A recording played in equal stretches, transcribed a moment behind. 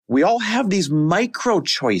we all have these micro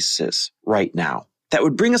choices right now that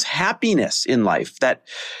would bring us happiness in life that,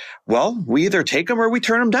 well, we either take them or we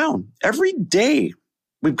turn them down. Every day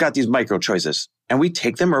we've got these micro choices and we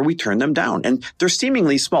take them or we turn them down. And they're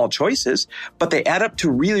seemingly small choices, but they add up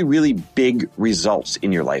to really, really big results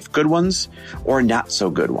in your life. Good ones or not so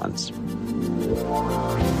good ones.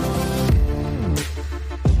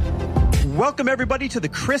 Welcome, everybody, to the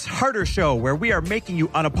Chris Harder Show, where we are making you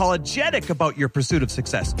unapologetic about your pursuit of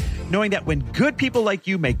success, knowing that when good people like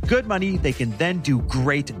you make good money, they can then do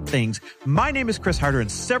great things. My name is Chris Harder, and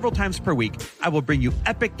several times per week, I will bring you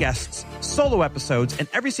epic guests, solo episodes, and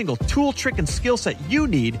every single tool, trick, and skill set you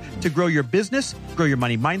need to grow your business, grow your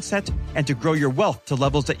money mindset, and to grow your wealth to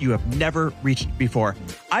levels that you have never reached before.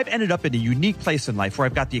 I've ended up in a unique place in life where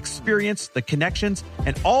I've got the experience, the connections,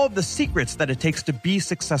 and all of the secrets that it takes to be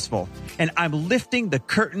successful. And I'm lifting the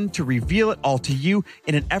curtain to reveal it all to you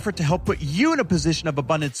in an effort to help put you in a position of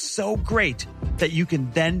abundance so great that you can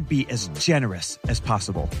then be as generous as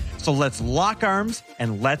possible. So let's lock arms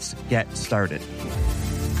and let's get started.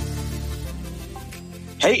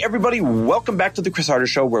 Hey, everybody. Welcome back to the Chris Harder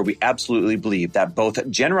Show, where we absolutely believe that both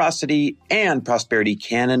generosity and prosperity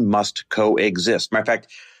can and must coexist. Matter of fact,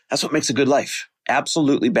 that's what makes a good life.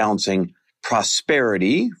 Absolutely balancing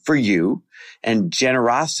prosperity for you and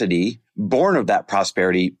generosity born of that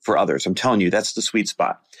prosperity for others. I'm telling you, that's the sweet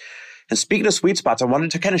spot. And speaking of sweet spots, I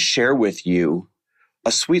wanted to kind of share with you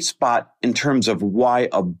a sweet spot in terms of why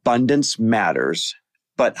abundance matters,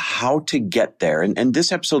 but how to get there. And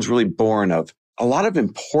this episode's really born of a lot of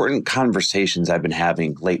important conversations I've been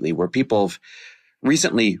having lately where people have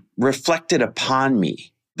recently reflected upon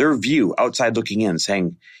me, their view outside looking in,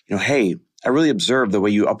 saying, hey, I really observe the way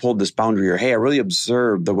you uphold this boundary, or, hey, I really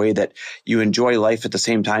observe the way that you enjoy life at the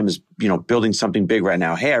same time as, building something big right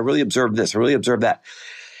now. Hey, I really observe this. I really observe that.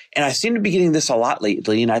 And I seem to be getting this a lot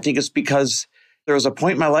lately. And I think it's because there was a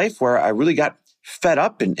point in my life where I really got fed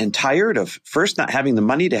up and tired of, first, not having the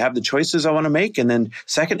money to have the choices I want to make. And then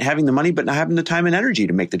second, having the money, but not having the time and energy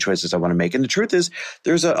to make the choices I want to make. And the truth is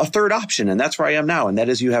there's a third option, and that's where I am now. And that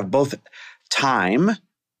is you have both time,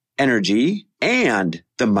 energy, and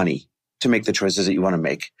the money to make the choices that you want to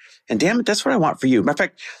make. And damn it, that's what I want for you. Matter of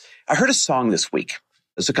fact, I heard a song this week.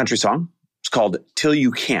 It's a country song. It's called Till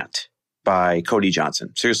You Can't by Cody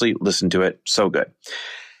Johnson. Seriously, listen to it. So good.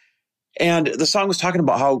 And the song was talking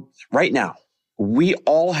about how right now we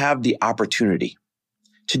all have the opportunity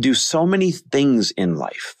to do so many things in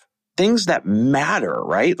life, things that matter,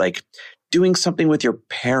 right? Like doing something with your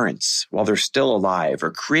parents while they're still alive,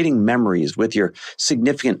 or creating memories with your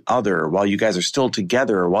significant other while you guys are still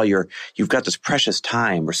together, or while you've got this precious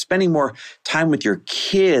time, or spending more time with your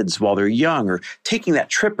kids while they're young, or taking that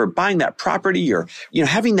trip, or buying that property, or,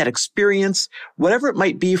 having that experience, whatever it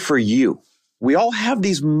might be for you. We all have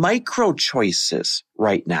these micro choices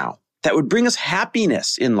right now that would bring us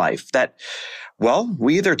happiness in life that, well,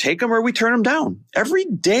 we either take them or we turn them down. Every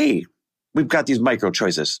day we've got these micro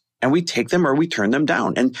choices. And we take them or we turn them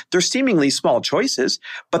down. And they're seemingly small choices,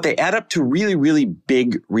 but they add up to really, really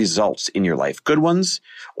big results in your life. Good ones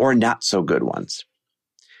or not so good ones.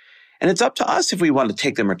 And it's up to us if we want to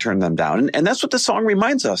take them or turn them down. And that's what the song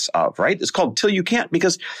reminds us of, right? It's called Till You Can't,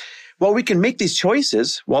 because while we can make these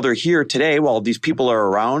choices while they're here today, while these people are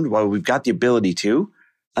around, while we've got the ability to,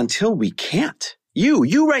 until we can't.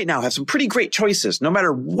 You right now have some pretty great choices, no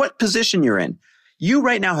matter what position you're in. You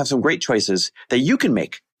right now have some great choices that you can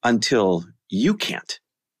make until you can't.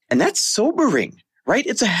 And that's sobering, right?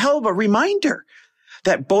 It's a hell of a reminder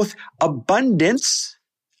that both abundance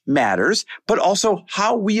matters, but also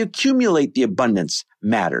how we accumulate the abundance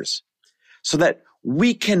matters, so that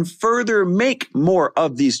we can further make more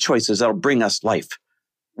of these choices that'll bring us life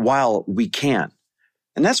while we can.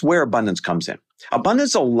 And that's where abundance comes in.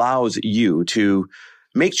 Abundance allows you to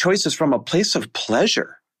make choices from a place of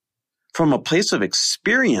pleasure, from a place of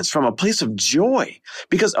experience, from a place of joy,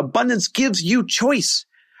 because abundance gives you choice.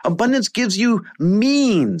 Abundance gives you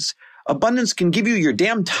means. Abundance can give you your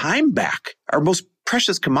damn time back, our most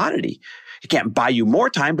precious commodity. It can't buy you more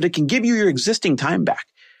time, but it can give you your existing time back.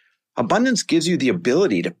 Abundance gives you the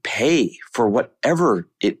ability to pay for whatever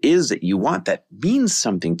it is that you want that means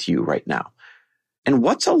something to you right now. And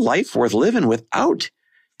what's a life worth living without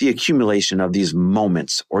the accumulation of these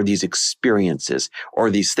moments or these experiences or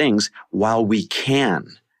these things while we can?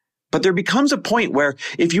 But there becomes a point where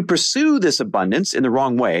if you pursue this abundance in the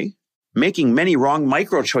wrong way, making many wrong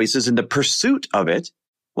micro choices in the pursuit of it,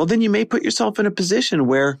 well, then you may put yourself in a position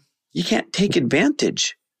where you can't take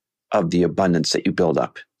advantage of the abundance that you build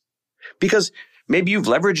up. Because Maybe you've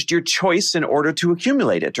leveraged your choice in order to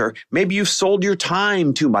accumulate it, or maybe you've sold your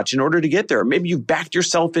time too much in order to get there. Maybe you've backed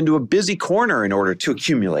yourself into a busy corner in order to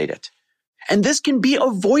accumulate it. And this can be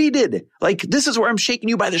avoided. Like, this is where I'm shaking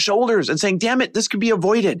you by the shoulders and saying, damn it, this can be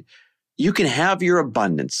avoided. You can have your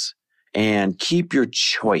abundance and keep your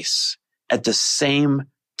choice at the same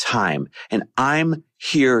time. And I'm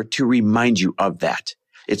here to remind you of that.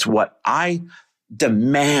 It's what I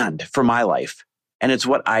demand for my life. And it's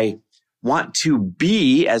what I want to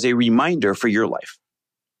be as a reminder for your life.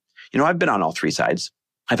 You know, I've been on all three sides.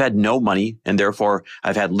 I've had no money, and therefore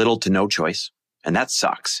I've had little to no choice. And that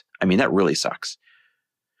sucks. I mean, that really sucks.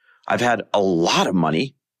 I've had a lot of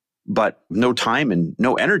money, but no time and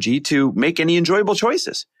no energy to make any enjoyable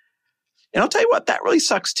choices. And I'll tell you what, that really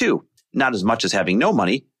sucks too. Not as much as having no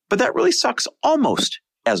money, but that really sucks almost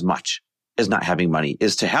as much as not having money,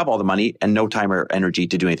 is to have all the money and no time or energy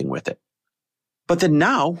to do anything with it. But then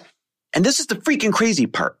now, and this is the freaking crazy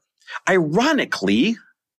part, ironically,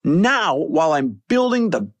 now while I'm building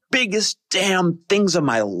the biggest damn things of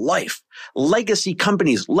my life, legacy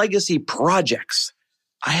companies, legacy projects,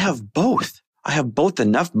 I have both. I have both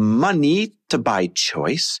enough money to buy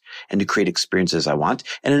choice and to create experiences I want,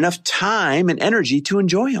 and enough time and energy to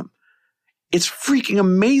enjoy them. It's freaking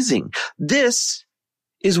amazing. This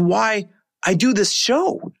is why I do this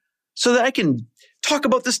show, so that I can talk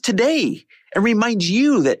about this today and remind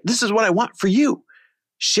you that this is what I want for you.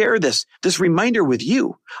 Share this reminder with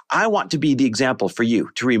you. I want to be the example for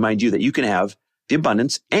you, to remind you that you can have the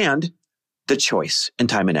abundance and the choice and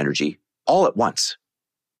time and energy all at once.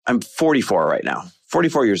 I'm 44 right now,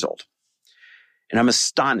 44 years old. And I'm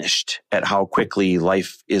astonished at how quickly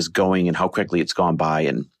life is going and how quickly it's gone by.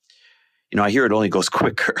 And, you know, I hear it only goes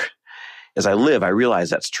quicker. As I live, I realize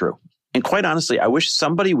that's true. And quite honestly, I wish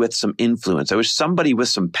somebody with some influence, I wish somebody with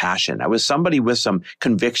some passion, I wish somebody with some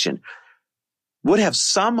conviction would have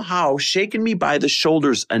somehow shaken me by the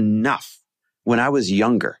shoulders enough when I was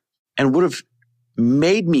younger and would have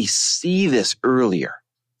made me see this earlier,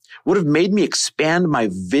 would have made me expand my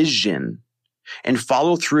vision and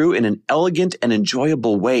follow through in an elegant and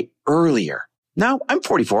enjoyable way earlier. Now, I'm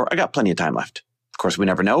 44. I got plenty of time left. Of course, we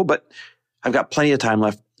never know, but I've got plenty of time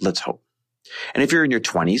left. Let's hope. And if you're in your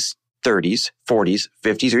 20s, 30s, 40s,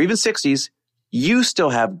 50s, or even 60s, you still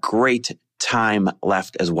have great time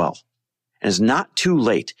left as well. And it's not too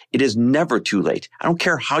late. It is never too late. I don't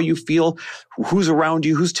care how you feel, who's around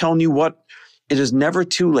you, who's telling you what. It is never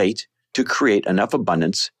too late to create enough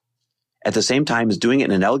abundance at the same time as doing it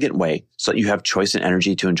in an elegant way so that you have choice and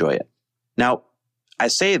energy to enjoy it. Now, I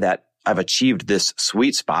say that I've achieved this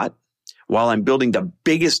sweet spot while I'm building the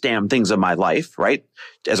biggest damn things of my life, right?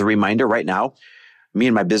 As a reminder, right now, me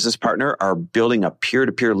and my business partner are building a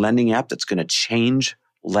peer-to-peer lending app that's going to change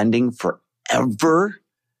lending forever.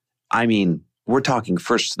 I mean, we're talking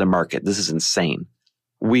first to the market. This is insane.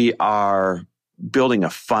 We are building a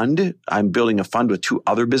fund. I'm building a fund with two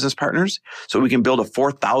other business partners so we can build a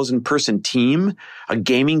 4,000 person team, a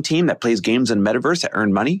gaming team that plays games in metaverse that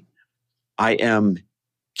earn money. I am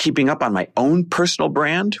keeping up on my own personal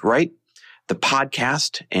brand, right? The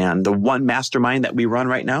podcast and the one mastermind that we run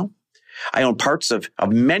right now. I own parts of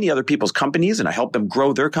many other people's companies and I help them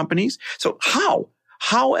grow their companies. So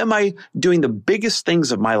how am I doing the biggest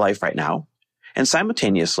things of my life right now and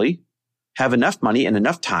simultaneously have enough money and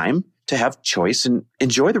enough time to have choice and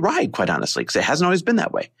enjoy the ride, quite honestly, because it hasn't always been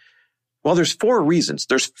that way? Well, there's 4 reasons.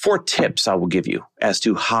 There's 4 tips I will give you as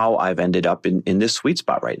to how I've ended up in this sweet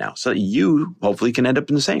spot right now so that you hopefully can end up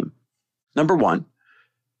in the same. Number 1,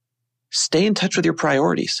 stay in touch with your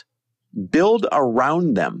priorities. Build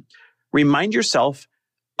around them. Remind yourself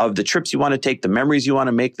of the trips you want to take, the memories you want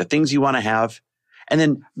to make, the things you want to have, and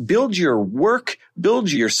then build your work,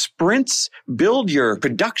 build your sprints, build your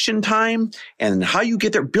production time, and how you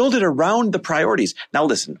get there. Build it around the priorities. Now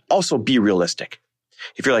listen, also be realistic.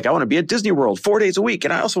 If you're like, I want to be at Disney World 4 days a week,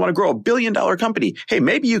 and I also want to grow $1 billion company, hey,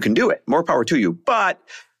 maybe you can do it. More power to you, but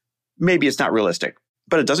maybe it's not realistic.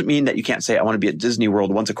 But it doesn't mean that you can't say, I want to be at Disney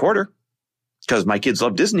World once a quarter because my kids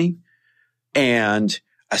love Disney, and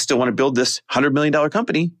I still want to build this $100 million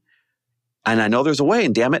company. And I know there's a way,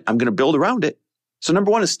 and damn it, I'm going to build around it. So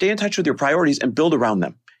number 1 is stay in touch with your priorities and build around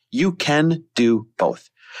them. You can do both.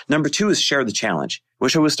 Number 2 is share the challenge.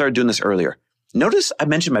 Wish I would have started doing this earlier. Notice I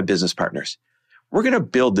mentioned my business partners. We're going to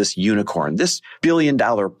build this unicorn, this $1 billion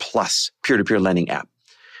plus peer-to-peer lending app.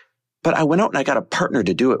 But I went out and I got a partner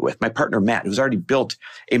to do it with, my partner, Matt, who's already built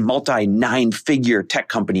a multi-9-figure tech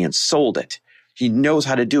company and sold it. He knows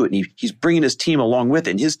how to do it, and he's bringing his team along with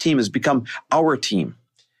it, and his team has become our team.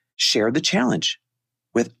 Share the challenge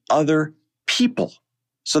with other people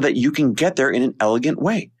so that you can get there in an elegant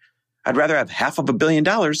way. I'd rather have $500 million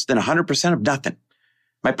than 100% of nothing.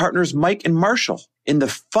 My partners, Mike and Marshall, in the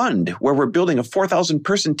fund where we're building a 4,000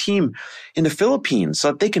 person team in the Philippines so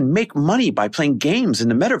that they can make money by playing games in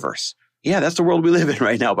the metaverse. Yeah, that's the world we live in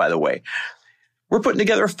right now, by the way. We're putting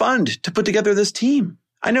together a fund to put together this team.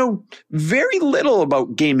 I know very little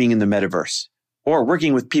about gaming in the metaverse or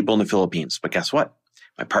working with people in the Philippines, but guess what?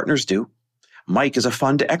 My partners do. Mike is a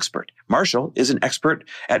fund expert. Marshall is an expert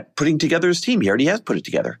at putting together his team. He already has put it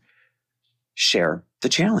together. Share the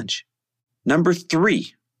challenge. Number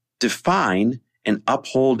 3, define and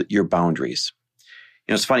uphold your boundaries.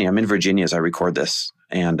 You know, it's funny. I'm in Virginia as I record this,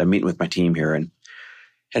 and I'm meeting with my team here.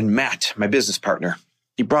 And Matt, my business partner,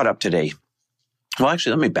 he brought up today. Well,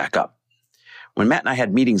 actually, let me back up. When Matt and I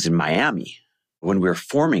had meetings in Miami, when we were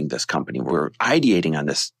forming this company, we were ideating on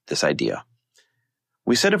this idea.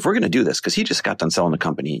 We said, if we're going to do this, because he just got done selling the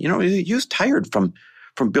company, you know, he was tired from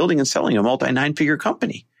building and selling a multi-9-figure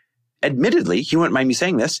company. Admittedly, he wouldn't mind me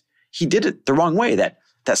saying this, he did it the wrong way. That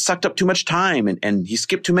sucked up too much time and he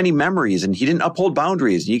skipped too many memories and he didn't uphold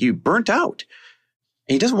boundaries. And he burnt out.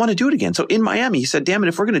 And he doesn't want to do it again. So in Miami, he said, damn it,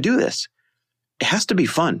 if we're going to do this, it has to be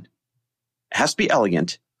fun. It has to be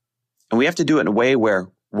elegant. And we have to do it in a way where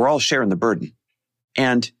we're all sharing the burden.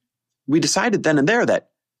 And we decided then and there that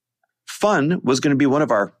fun was going to be one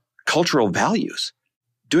of our cultural values.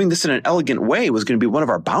 Doing this in an elegant way was going to be one of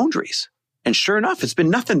our boundaries. And sure enough, it's been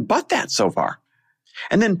nothing but that so far.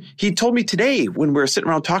 And then he told me today when we were sitting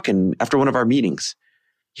around talking after one of our meetings,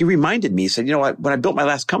 he reminded me, he said, you know, when I built my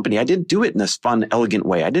last company, I didn't do it in this fun, elegant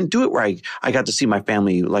way. I didn't do it where I got to see my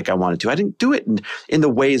family like I wanted to. I didn't do it in the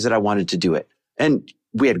ways that I wanted to do it. And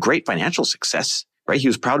we had great financial success, right? He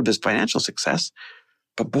was proud of his financial success.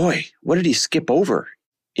 But boy, what did he skip over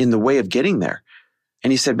in the way of getting there?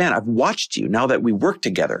 And he said, man, I've watched you now that we work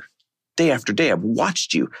together day after day. I've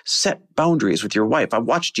watched you set boundaries with your wife. I've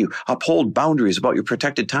watched you uphold boundaries about your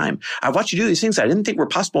protected time. I've watched you do these things that I didn't think were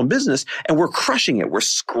possible in business, and we're crushing it. We're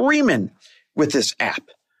screaming with this app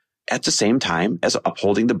at the same time as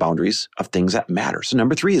upholding the boundaries of things that matter. So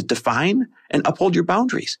number 3 is define and uphold your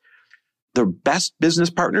boundaries. The best business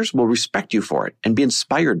partners will respect you for it and be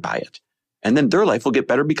inspired by it. And then their life will get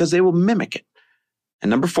better because they will mimic it. And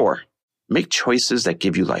number 4, make choices that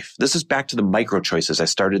give you life. This is back to the micro choices I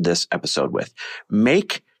started this episode with.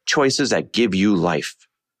 Make choices that give you life,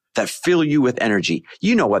 that fill you with energy.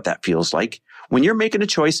 You know what that feels like. When you're making a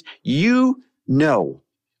choice, you know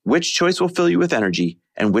which choice will fill you with energy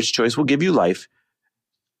and which choice will give you life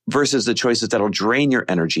versus the choices that'll drain your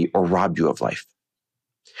energy or rob you of life.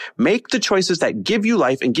 Make the choices that give you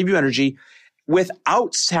life and give you energy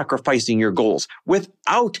without sacrificing your goals,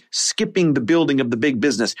 without skipping the building of the big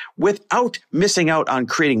business, without missing out on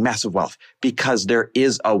creating massive wealth, because there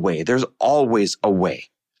is a way. There's always a way.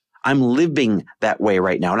 I'm living that way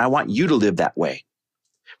right now, and I want you to live that way.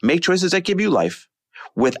 Make choices that give you life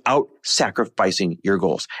without sacrificing your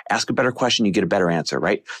goals. Ask a better question, you get a better answer,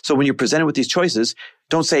 right? So when you're presented with these choices,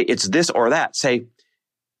 don't say it's this or that. Say,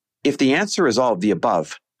 if the answer is all of the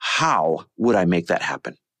above, how would I make that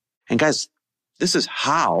happen? And guys, this is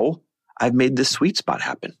how I've made this sweet spot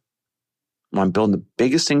happen. When I'm building the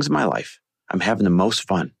biggest things in my life, I'm having the most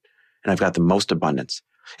fun, and I've got the most abundance.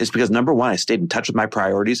 It's because number 1, I stayed in touch with my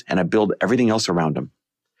priorities and I build everything else around them.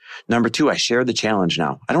 Number 2, I share the challenge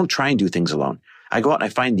now. I don't try and do things alone. I go out and I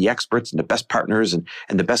find the experts and the best partners and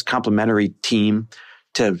the best complementary team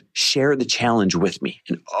to share the challenge with me.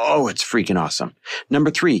 And oh, it's freaking awesome. Number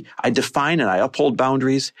 3, I define and I uphold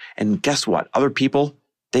boundaries. And guess what? Other people,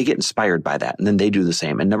 they get inspired by that. And then they do the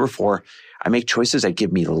same. And number 4, I make choices that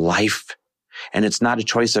give me life. And it's not a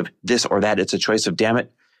choice of this or that. It's a choice of, damn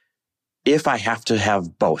it, if I have to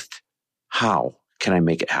have both, how can I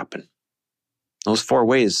make it happen? Those 4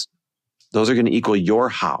 ways, those are going to equal your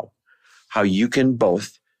how you can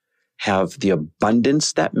both have the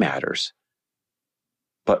abundance that matters,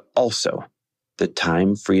 but also the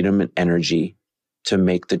time, freedom, and energy to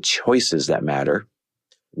make the choices that matter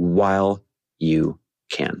while you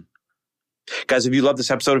can. Guys, if you love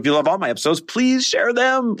this episode, if you love all my episodes, please share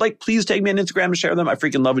them. Please take me on Instagram and share them. I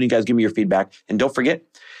freaking love when you guys give me your feedback. And don't forget,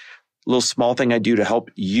 a little small thing I do to help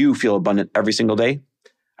you feel abundant every single day.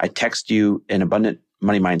 I text you an abundant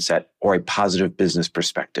money mindset or a positive business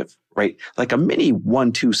perspective, right? Like a mini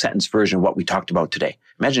 1-2 sentence version of what we talked about today.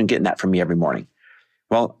 Imagine getting that from me every morning.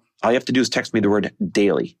 Well, all you have to do is text me the word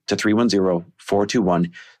daily to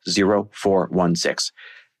 310-421-0416.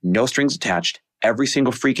 No strings attached. Every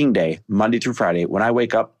single freaking day, Monday through Friday, when I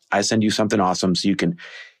wake up, I send you something awesome so you can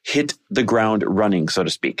hit the ground running, so to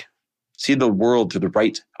speak. See the world through the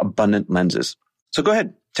right, abundant lenses. So go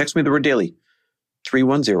ahead, text me the word daily,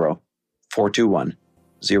 310-421-0416.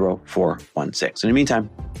 In the meantime,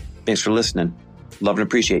 thanks for listening. Love and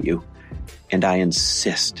appreciate you. And I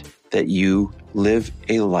insist that you live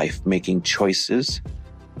a life making choices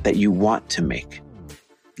that you want to make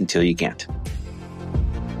until you can't.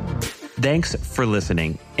 Thanks for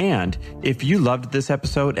listening. And if you loved this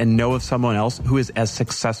episode and know of someone else who is as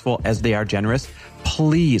successful as they are generous,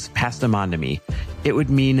 please pass them on to me. It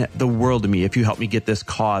would mean the world to me if you help me get this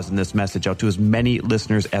cause and this message out to as many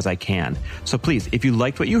listeners as I can. So please, if you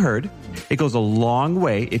liked what you heard, it goes a long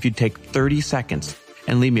way if you take 30 seconds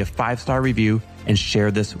and leave me a 5-star review and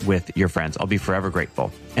share this with your friends. I'll be forever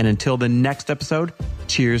grateful. And until the next episode,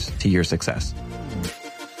 cheers to your success.